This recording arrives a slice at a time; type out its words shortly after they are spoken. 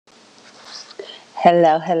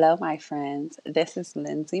Hello, hello, my friends. This is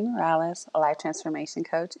Lindsay Morales, a life transformation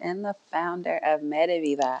coach and the founder of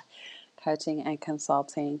Mediviva Coaching and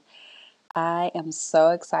Consulting. I am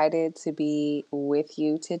so excited to be with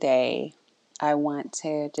you today. I want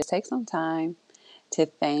to just take some time to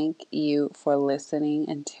thank you for listening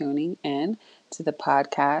and tuning in to the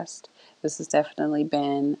podcast. This has definitely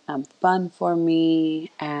been fun for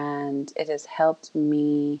me, and it has helped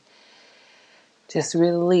me just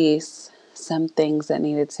release some things that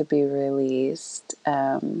needed to be released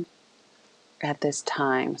at this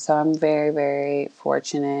time. So I'm very, very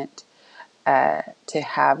fortunate to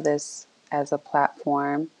have this as a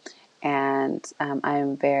platform, and I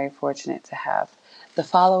am very fortunate to have the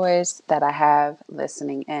followers that I have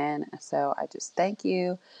listening in. So I just thank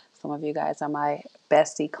you. Some of you guys are my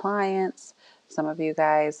bestie clients. Some of you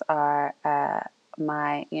guys are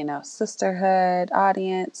my, sisterhood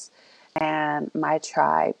audience and my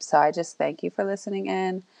tribe. So I just thank you for listening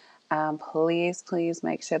in. Please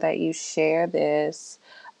make sure that you share this.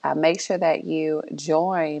 Make sure that you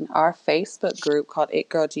join our Facebook group called It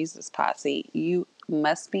Girl Jesus Posse. You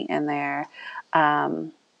must be in there.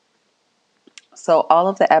 So all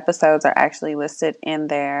of the episodes are actually listed in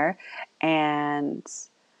there. And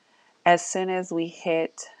as soon as we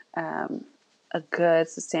hit a good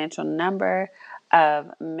substantial number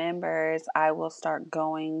of members, I will start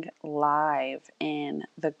going live in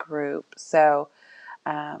the group. So,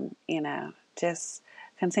 just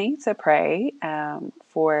continue to pray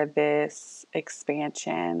for this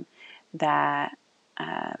expansion that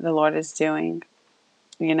the Lord is doing.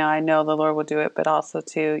 I know the Lord will do it, but also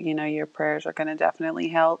too, your prayers are going to definitely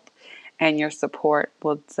help, and your support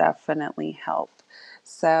will definitely help.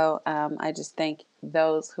 So I just thank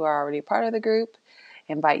those who are already part of the group.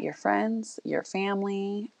 Invite your friends, your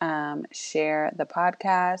family, share the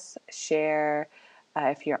podcast, share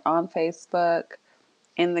if you're on Facebook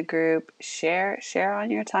in the group, share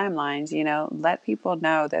on your timelines. Let people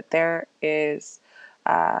know that there is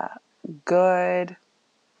good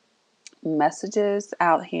messages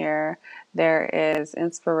out here. There is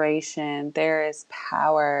inspiration. There is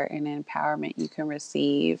power and empowerment you can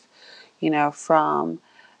receive, from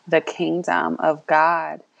the kingdom of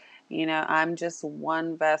God. I'm just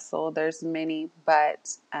one vessel. There's many,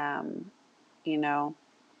 but, you know,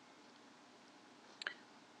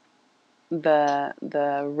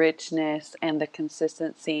 the richness and the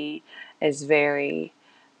consistency is very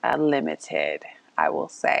limited, I will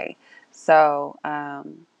say. So,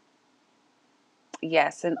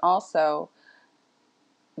 yes, and also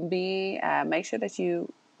make sure that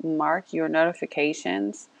you mark your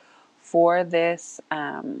notifications for this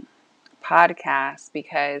podcast,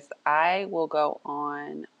 because I will go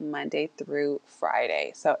on Monday through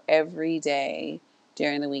Friday. So every day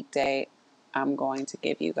during the weekday, I'm going to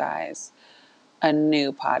give you guys a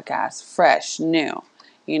new podcast, fresh, new.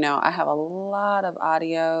 I have a lot of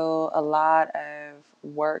audio, a lot of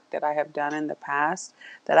work that I have done in the past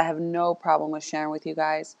that I have no problem with sharing with you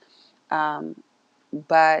guys.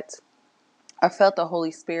 But I felt the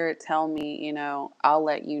Holy Spirit tell me, I'll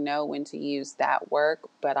let you know when to use that work,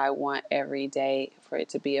 but I want every day for it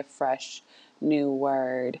to be a fresh new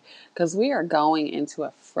word, because we are going into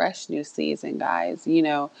a fresh new season, guys.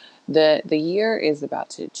 The year is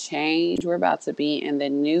about to change. We're about to be in the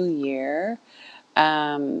new year.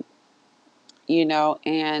 Um,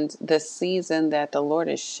 and the season that the Lord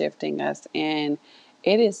is shifting us in,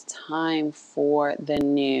 it is time for the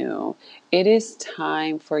new. It is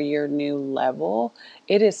time for your new level.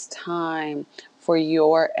 It is time for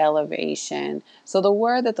your elevation. So the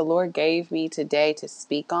word that the Lord gave me today to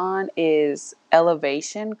speak on is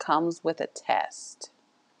elevation comes with a test.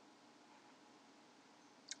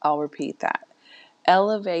 I'll repeat that.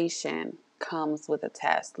 Elevation comes with a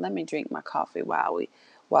test. Let me drink my coffee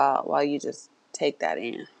while you just take that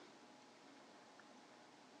in.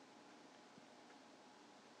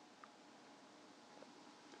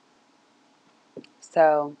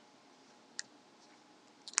 So,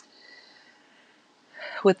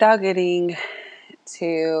 without getting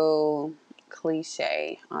too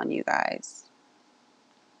cliche on you guys,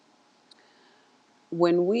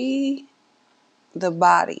 when the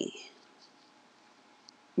body,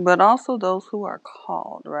 but also those who are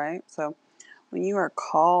called, right? So, when you are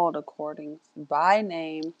called according by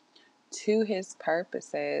name to his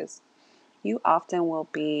purposes, you often will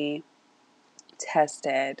be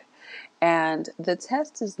tested. And the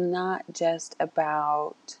test is not just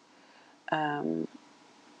about um,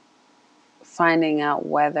 finding out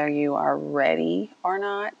whether you are ready or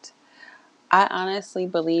not. I honestly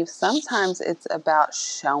believe sometimes it's about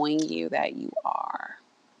showing you that you are.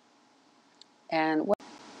 And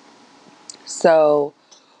So,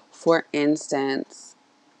 for instance,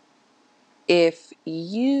 if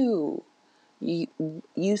you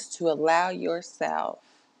used to allow yourself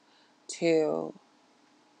to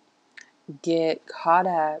get caught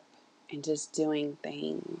up in just doing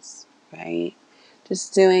things, right?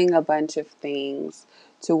 Just doing a bunch of things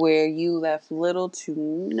to where you left little to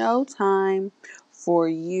no time for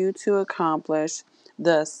you to accomplish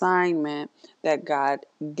the assignment that God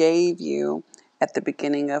gave you at the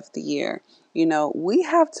beginning of the year. You know, we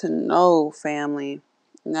have to know, family.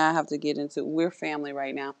 Now I have to get into, we're family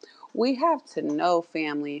right now. We have to know,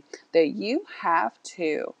 family, that you have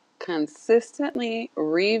to consistently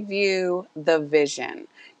review the vision.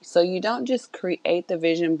 So you don't just create the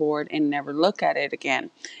vision board and never look at it again.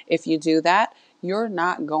 If you do that, you're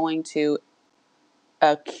not going to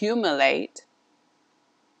accumulate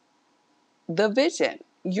the vision.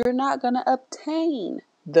 You're not going to obtain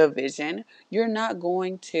the vision. You're not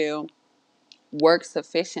going to work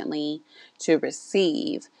sufficiently to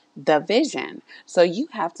receive the vision. So you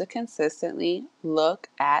have to consistently look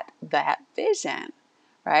at that vision,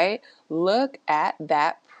 right? Look at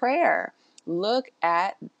that prayer. Look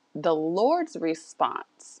at the Lord's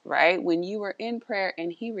response, right? When you were in prayer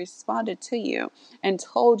and He responded to you and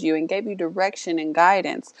told you and gave you direction and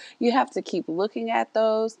guidance, you have to keep looking at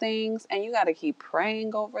those things and you got to keep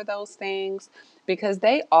praying over those things because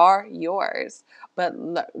they are yours. But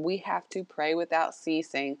we have to pray without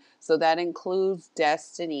ceasing. So that includes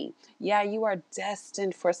destiny. Yeah, you are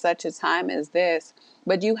destined for such a time as this,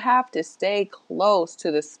 but you have to stay close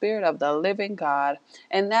to the Spirit of the living God.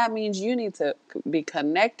 And that means you need to be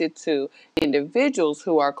connected to individuals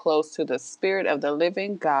who are close to the Spirit of the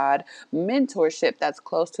living God, mentorship that's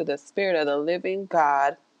close to the Spirit of the living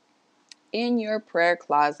God, in your prayer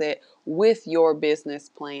closet with your business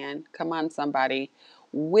plan. Come on, somebody.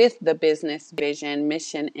 With the business vision,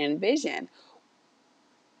 mission, and vision.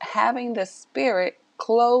 Having the Spirit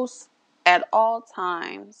close at all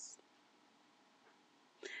times.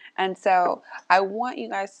 And so I want you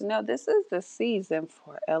guys to know this is the season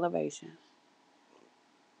for elevation.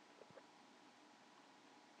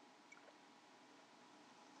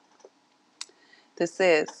 This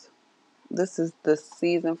is the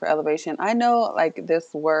season for elevation. I know, like,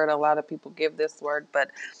 this word, a lot of people give this word, but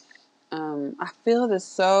I feel this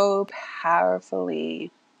so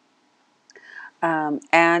powerfully.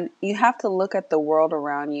 And you have to look at the world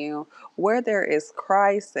around you. Where there is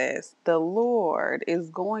crisis, the Lord is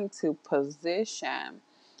going to position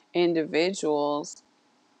individuals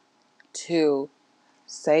to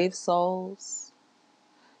save souls,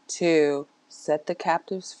 to set the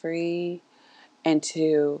captives free, and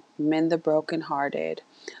to mend the brokenhearted.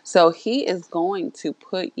 So He is going to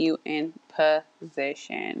put you in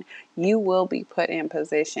position. You will be put in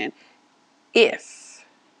position if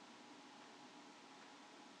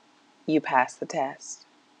you pass the test.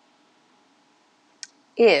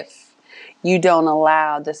 If you don't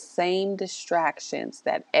allow the same distractions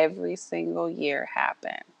that every single year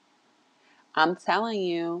happen. I'm telling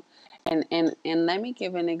you, and let me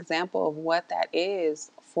give an example of what that is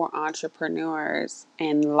for entrepreneurs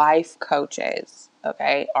and life coaches,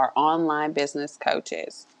 okay, or online business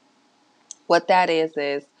coaches. What that is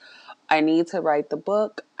I need to write the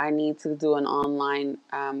book. I need to do an online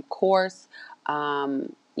course. I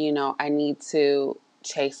need to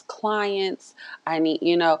chase clients. I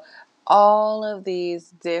need, all of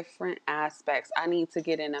these different aspects. I need to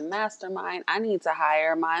get in a mastermind. I need to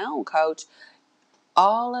hire my own coach.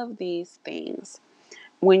 All of these things.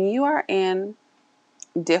 When you are in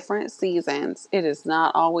different seasons, it is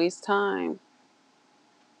not always time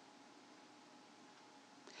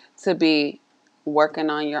to be working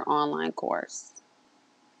on your online course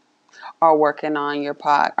or working on your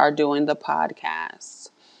pod or doing the podcast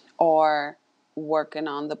or working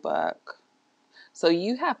on the book. So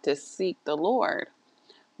you have to seek the Lord.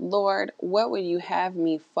 Lord, what would you have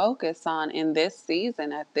me focus on in this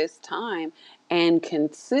season at this time? And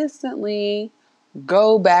consistently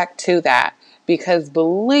go back to that, because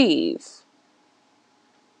believe,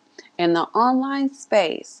 in the online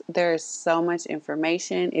space, there's so much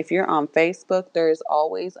information. If you're on Facebook, there's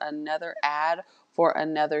always another ad for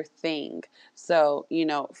another thing. So,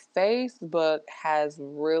 Facebook has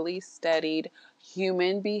really studied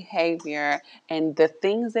human behavior, and the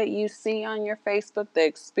things that you see on your Facebook, the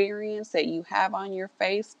experience that you have on your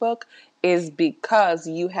Facebook is because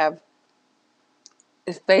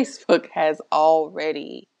Facebook has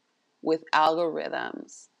already, with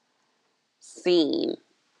algorithms, seen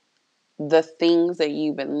the things that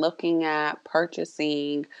you've been looking at,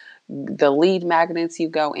 purchasing, the lead magnets you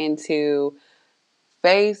go into.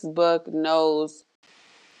 Facebook knows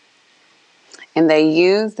And they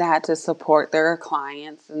use that to support their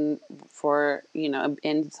clients and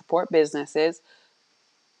and support businesses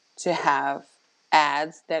to have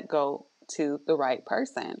ads that go to the right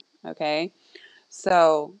person. Okay.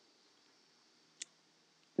 So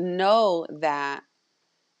know that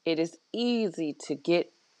it is easy to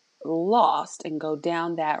get lost and go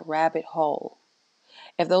down that rabbit hole.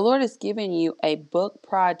 If the Lord is giving you a book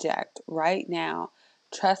project right now,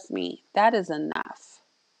 trust me, that is enough.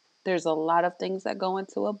 There's a lot of things that go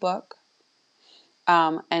into a book.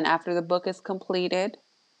 And after the book is completed,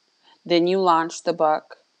 then you launch the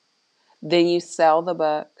book, then you sell the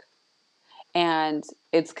book, and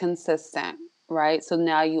it's consistent, right? So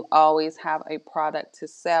now you always have a product to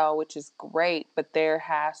sell, which is great, but there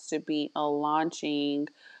has to be a launching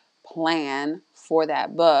plan for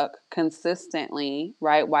that book consistently,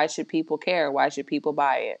 right? Why should people care? Why should people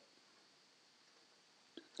buy it?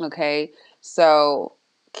 Okay, so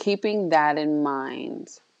keeping that in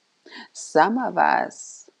mind, some of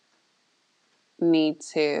us need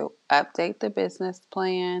to update the business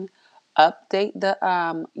plan, update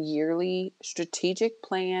the yearly strategic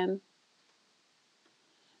plan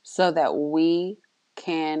so that we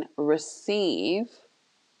can receive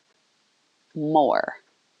more.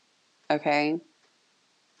 Okay.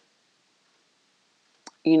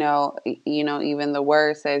 Even the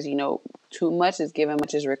word says, too much is given,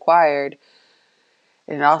 much is required.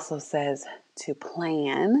 It also says to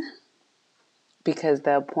plan because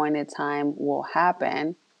the appointed time will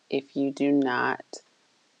happen if you do not,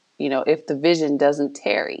 if the vision doesn't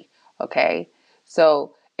tarry. Okay.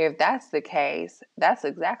 So if that's the case, that's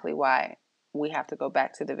exactly why we have to go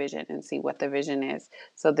back to the vision and see what the vision is.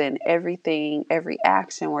 So then every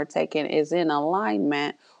action we're taking is in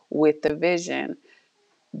alignment with the vision.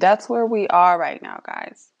 That's where we are right now,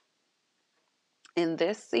 guys. In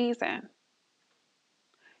this season,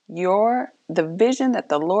 the vision that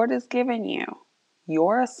the Lord has given you,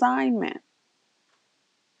 your assignment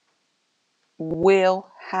will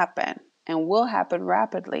happen and will happen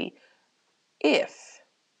rapidly if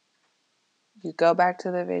you go back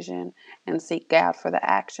to the vision and seek God for the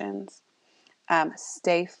actions.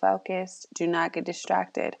 Stay focused. Do not get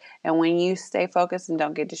distracted. And when you stay focused and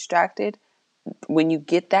don't get distracted, when you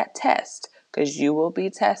get that test, because you will be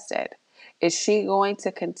tested, is she going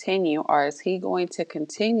to continue or is he going to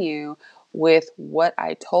continue with what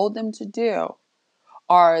I told them to do?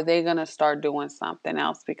 Or are they going to start doing something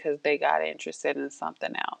else because they got interested in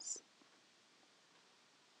something else?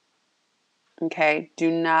 Okay,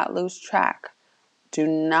 do not lose track. Do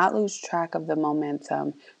not lose track of the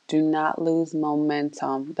momentum. Do not lose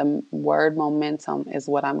momentum. The word momentum is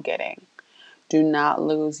what I'm getting. Do not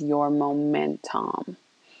lose your momentum.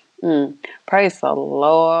 Praise the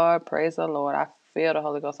Lord. Praise the Lord. I feel the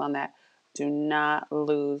Holy Ghost on that. Do not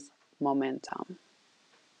lose momentum.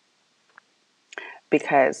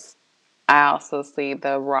 Because I also see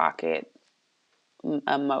the rocket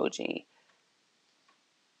emoji.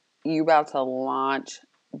 You about to launch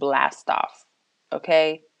blast off.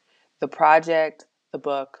 Okay? The project, the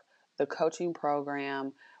book, the coaching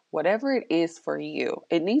program, whatever it is for you,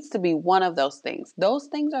 it needs to be one of those things. Those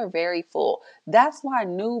things are very full. That's why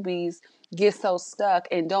newbies get so stuck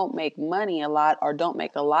and don't make money a lot or don't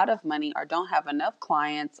make a lot of money or don't have enough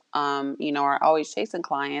clients, are always chasing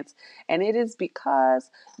clients. And it is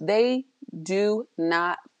because they do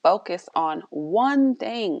not focus on one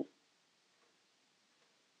thing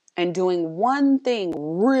and doing one thing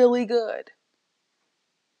really good.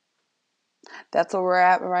 That's where we're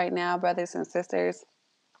at right now, brothers and sisters.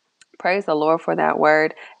 Praise the Lord for that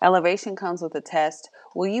word. Elevation comes with a test.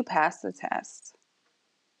 Will you pass the test?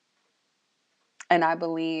 And I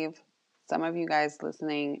believe some of you guys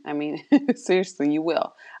listening, seriously, you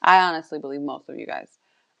will. I honestly believe most of you guys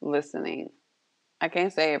listening. I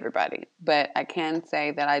can't say everybody, but I can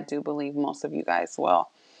say that I do believe most of you guys will.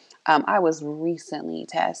 I was recently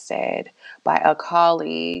tested by a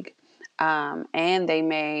colleague, and they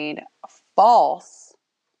made false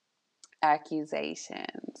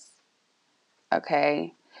accusations.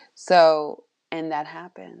 Okay. So, and that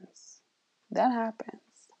happens. That happens.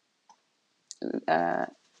 Uh,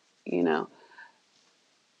 you know,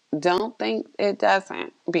 don't think it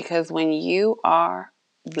doesn't because when you are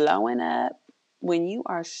blowing up, when you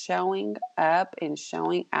are showing up and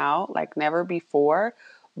showing out like never before,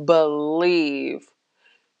 believe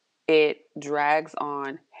it drags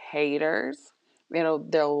on haters.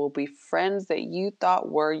 There will be friends that you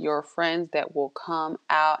thought were your friends that will come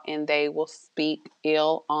out and they will speak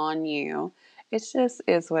ill on you. It just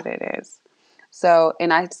is what it is. So,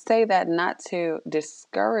 and I say that not to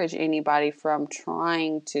discourage anybody from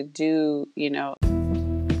trying to do,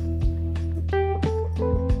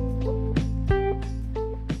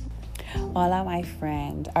 Hola, my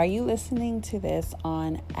friend. Are you listening to this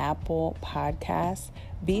on Apple Podcasts?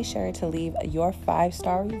 Be sure to leave your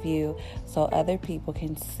 5-star review so other people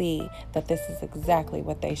can see that this is exactly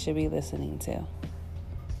what they should be listening to.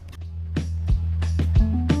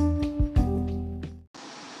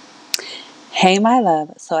 Hey, my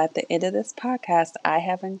love. So at the end of this podcast, I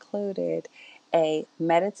have included a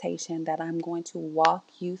meditation that I'm going to walk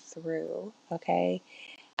you through. Okay.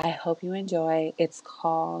 I hope you enjoy. It's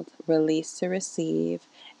called Release to Receive.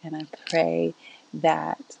 And I pray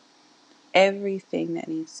that everything that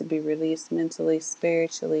needs to be released mentally,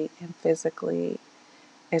 spiritually, and physically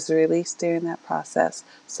is released during that process.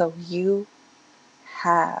 So you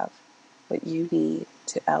have what you need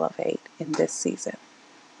to elevate in this season.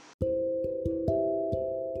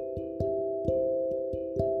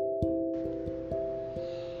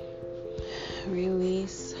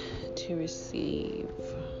 Release to receive.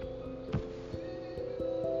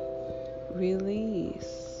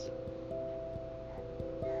 Release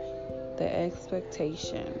the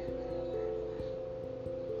expectation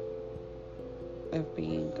of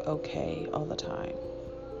being okay all the time.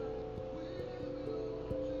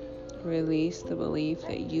 Release the belief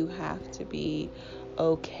that you have to be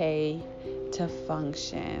okay to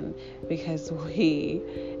function, because we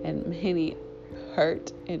and many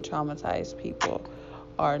hurt and traumatized people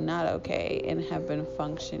are not okay and have been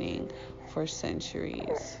functioning for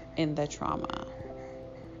centuries in the trauma.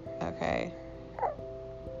 Okay?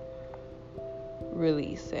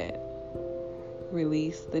 Release it.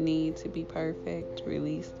 Release the need to be perfect.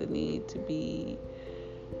 Release the need to be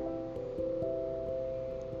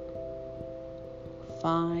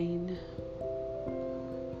fine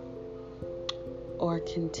or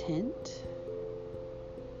content.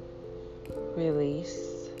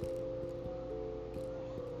 Release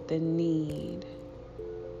the need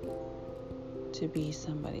to be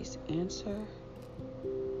somebody's answer.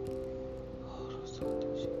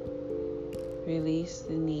 Release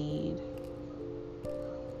the need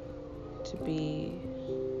to be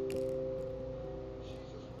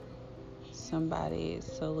somebody's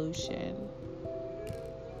solution.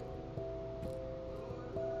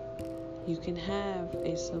 You can have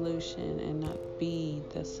a solution and not be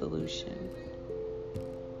the solution.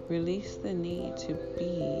 Release the need to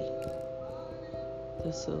be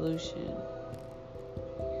the solution.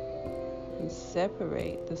 And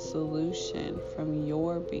separate the solution from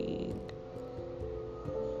your being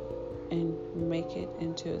and make it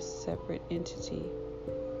into a separate entity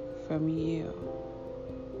from you.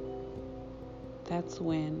 That's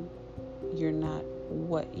when you're not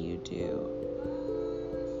what you do.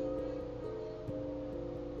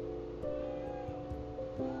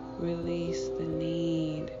 Release the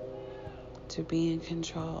need to be in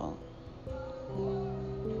control.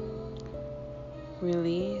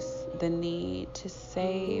 Release the need to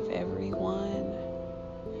save everyone.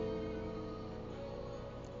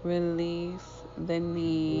 Release the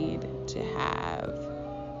need to have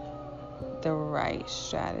the right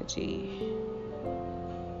strategy.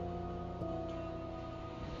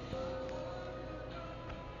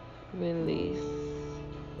 Release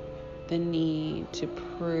the need to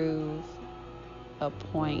prove a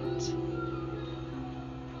point.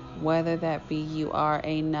 Whether that be you are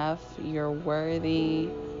enough, you're worthy,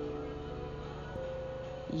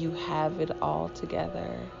 you have it all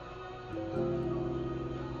together.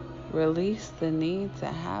 Release the need to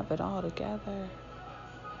have it all together.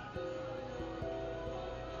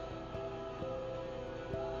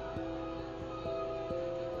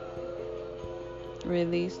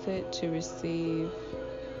 Release it to receive.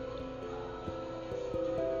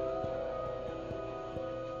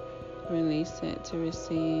 Release it to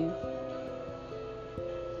receive.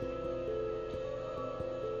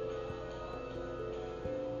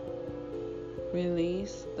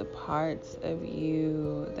 Release the parts of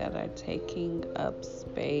you that are taking up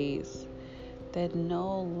space, that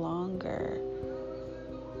no longer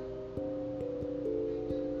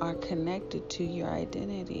are connected to your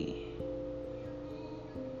identity.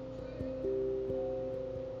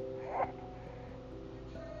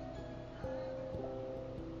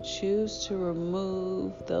 Choose to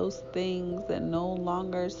remove those things that no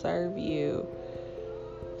longer serve you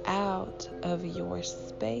out of your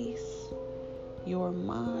space, your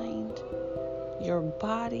mind, your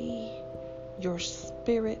body, your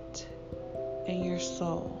spirit, and your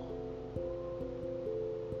soul.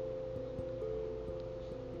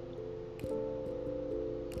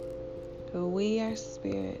 We are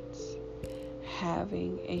spirits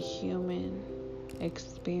having a human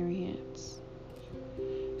experience.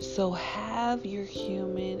 So have your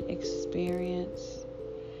human experience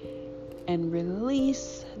and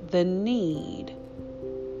release the need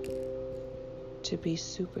to be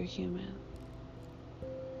superhuman.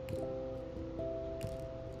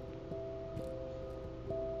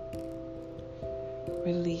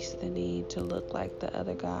 Release the need to look like the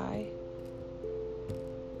other guy.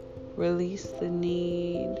 Release the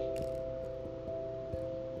need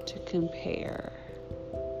to compare,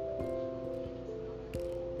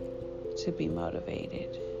 to be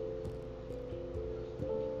motivated.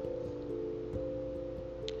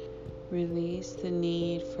 Release the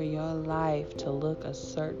need for your life to look a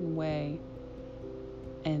certain way,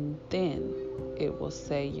 and then it will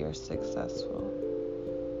say you're successful.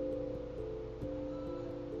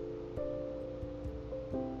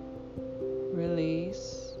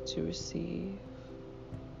 Release to receive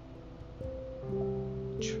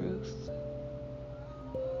truth.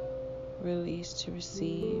 Release to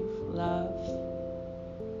receive love.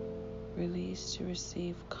 Release to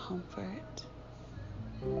receive comfort.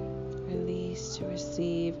 Release to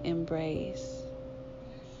receive embrace.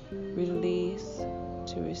 Release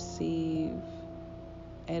to receive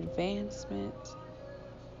advancement.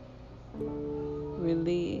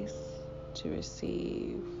 Release to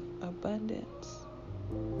receive abundance.